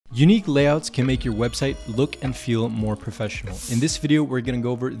Unique layouts can make your website look and feel more professional. In this video, we're going to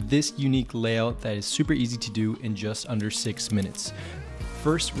go over this unique layout that is super easy to do in just under 6 minutes.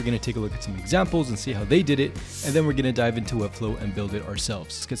 First, we're going to take a look at some examples and see how they did it, and then we're going to dive into Webflow and build it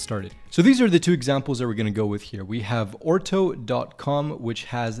ourselves. Let's get started. So these are the two examples that we're going to go with here. We have orto.com, which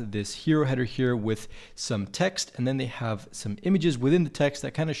has this hero header here with some text, and then they have some images within the text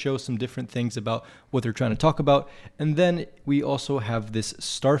that kind of show some different things about what they're trying to talk about. And then we also have this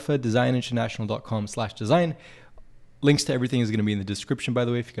starfaddesigninternational.com/design. Links to everything is going to be in the description, by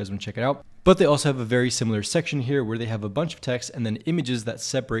the way, if you guys want to check it out. But they also have a very similar section here where they have a bunch of text and then images that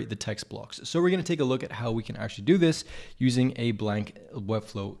separate the text blocks. So we're going to take a look at how we can actually do this using a blank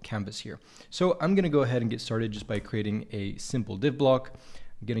Webflow canvas here. So I'm going to go ahead and get started just by creating a simple div block.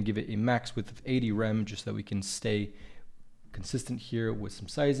 I'm going to give it a max width of 80 rem just so that we can stay consistent here with some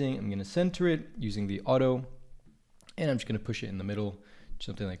sizing. I'm going to center it using the auto, and I'm just going to push it in the middle,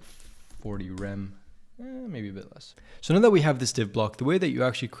 something like 40 rem. Maybe a bit less. So now that we have this div block, the way that you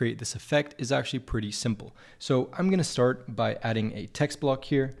actually create this effect is actually pretty simple. So I'm going to start by adding a text block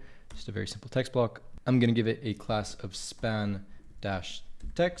here, just a very simple text block. I'm going to give it a class of span-text.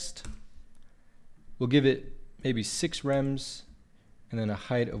 We'll give it maybe 6 rems and then a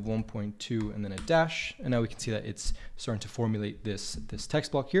height of 1.2 and then a dash. And now we can see that it's starting to formulate this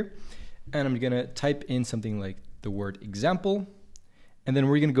text block here. And I'm going to type in something like the word example. And then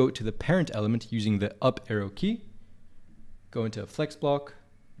we're going to go to the parent element using the up arrow key, go into a flex block,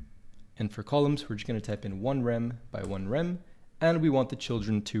 and for columns, we're just going to type in 1 rem by 1 rem, and we want the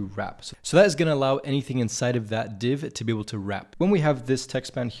children to wrap. So that is going to allow anything inside of that div to be able to wrap. When we have this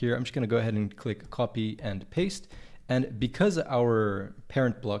text span here, I'm just going to go ahead and click copy and paste. And because our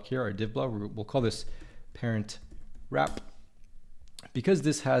parent block here, our div block, we'll call this parent wrap. Because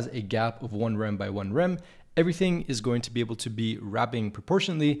this has a gap of 1 rem by 1 rem, everything is going to be able to be wrapping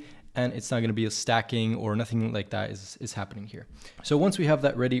proportionately, and it's not going to be a stacking or nothing like that is happening here. So once we have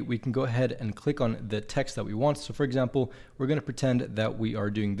that ready, we can go ahead and click on the text that we want. So for example, we're going to pretend that we are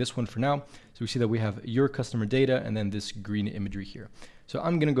doing this one for now. So we see that we have your customer data and then this green imagery here. So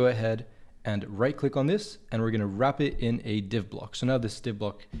I'm going to go ahead and right click on this, and we're going to wrap it in a div block. So now this div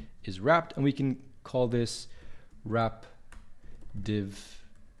block is wrapped, and we can call this wrap div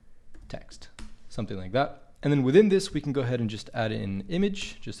text, something like that. And then within this, we can go ahead and just add in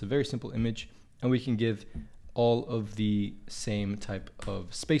image, just a very simple image, and we can give all of the same type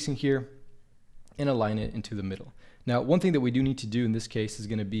of spacing here and align it into the middle. Now, one thing that we do need to do in this case is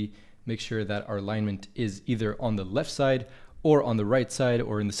going to be make sure that our alignment is either on the left side or on the right side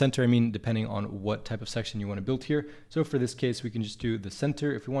or in the center, depending on what type of section you want to build here. So for this case, we can just do the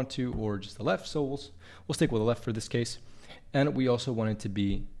center if we want to, or just the left. So we'll stick with the left for this case. And we also want it to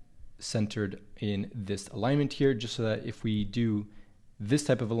be centered in this alignment here, just so that if we do this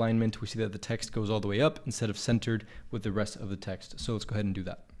type of alignment, we see that the text goes all the way up instead of centered with the rest of the text. So let's go ahead and do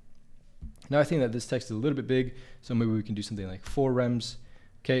that. Now I think that this text is a little bit big, so maybe we can do something like 4 rems.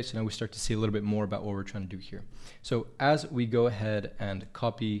 Okay, so now we start to see a little bit more about what we're trying to do here. So as we go ahead and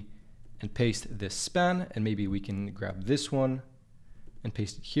copy and paste this span, and maybe we can grab this one and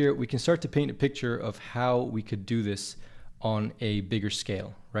paste it here, we can start to paint a picture of how we could do this on a bigger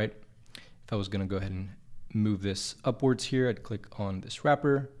scale, right? If I was going to go ahead and move this upwards here, I'd click on this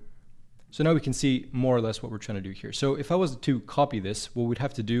wrapper. So now we can see more or less what we're trying to do here. So if I was to copy this, what we'd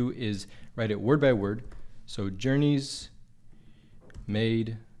have to do is write it word by word. So journeys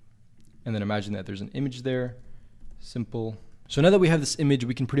made, and then imagine that there's an image there, simple. So now that we have this image,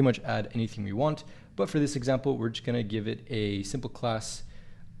 we can pretty much add anything we want. But for this example, we're just going to give it a simple class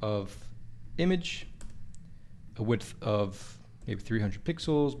of image, a width of maybe 300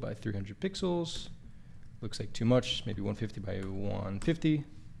 pixels by 300 pixels. Looks like too much, maybe 150 by 150.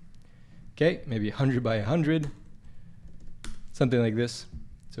 Okay, maybe 100 by 100, something like this.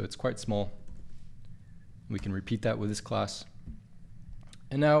 So it's quite small. We can repeat that with this class.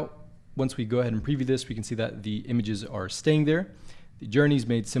 And now, once we go ahead and preview this, we can see that the images are staying there. The journeys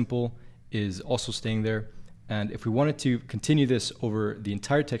made simple is also staying there. And if we wanted to continue this over the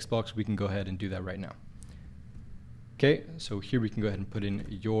entire text box, we can go ahead and do that right now. Okay, so here we can go ahead and put in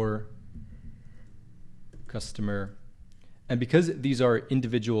your customer. And because these are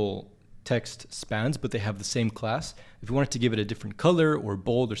individual text spans, but they have the same class, if we wanted to give it a different color or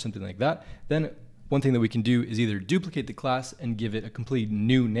bold or something like that, then one thing that we can do is either duplicate the class and give it a complete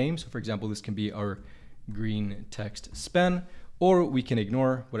new name. So for example, this can be our green text span, or we can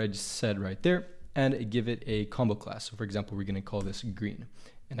ignore what I just said right there and give it a combo class. So for example, we're going to call this green.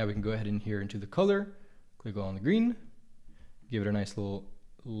 And now we can go ahead and here into the color, click on the green, give it a nice little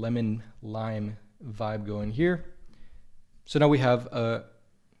lemon lime vibe going here. So now we have a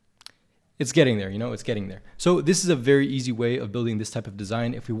it's getting there, you know, it's getting there. So this is a very easy way of building this type of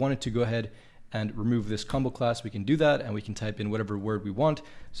design. If we wanted to go ahead and remove this combo class, we can do that, and we can type in whatever word we want.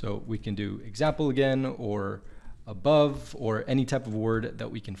 So we can do example again, or above, or any type of word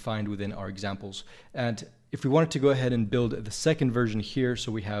that we can find within our examples. And if we wanted to go ahead and build the second version here, so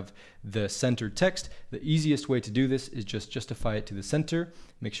we have the centered text, the easiest way to do this is just justify it to the center,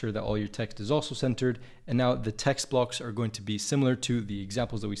 make sure that all your text is also centered, and now the text blocks are going to be similar to the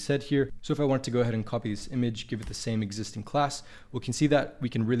examples that we said here. So if I wanted to go ahead and copy this image, give it the same existing class, we can see that we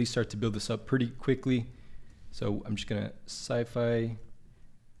can really start to build this up pretty quickly. So I'm just gonna sci-fi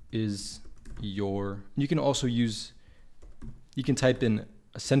is your, you can also use, you can type in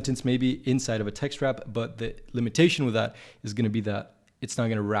a sentence maybe inside of a text wrap, but the limitation with that is going to be that it's not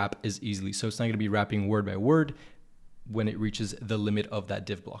going to wrap as easily. So it's not going to be wrapping word by word when it reaches the limit of that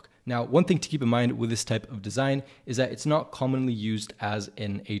div block. Now, one thing to keep in mind with this type of design is that it's not commonly used as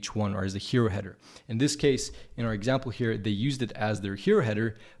an H1 or as a hero header. In this case, in our example here, they used it as their hero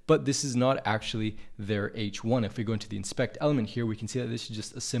header, but this is not actually their H1. If we go into the inspect element here, we can see that this is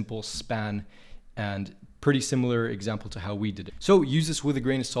just a simple span and pretty similar example to how we did it. So use this with a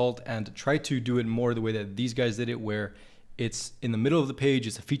grain of salt and try to do it more the way that these guys did it, where it's in the middle of the page,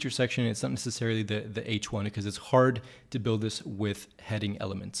 it's a feature section, it's not necessarily the H1, because it's hard to build this with heading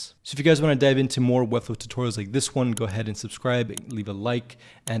elements. So if you guys want to dive into more Webflow tutorials like this one, go ahead and subscribe, leave a like,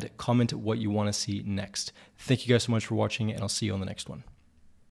 and comment what you want to see next. Thank you guys so much for watching, and I'll see you on the next one.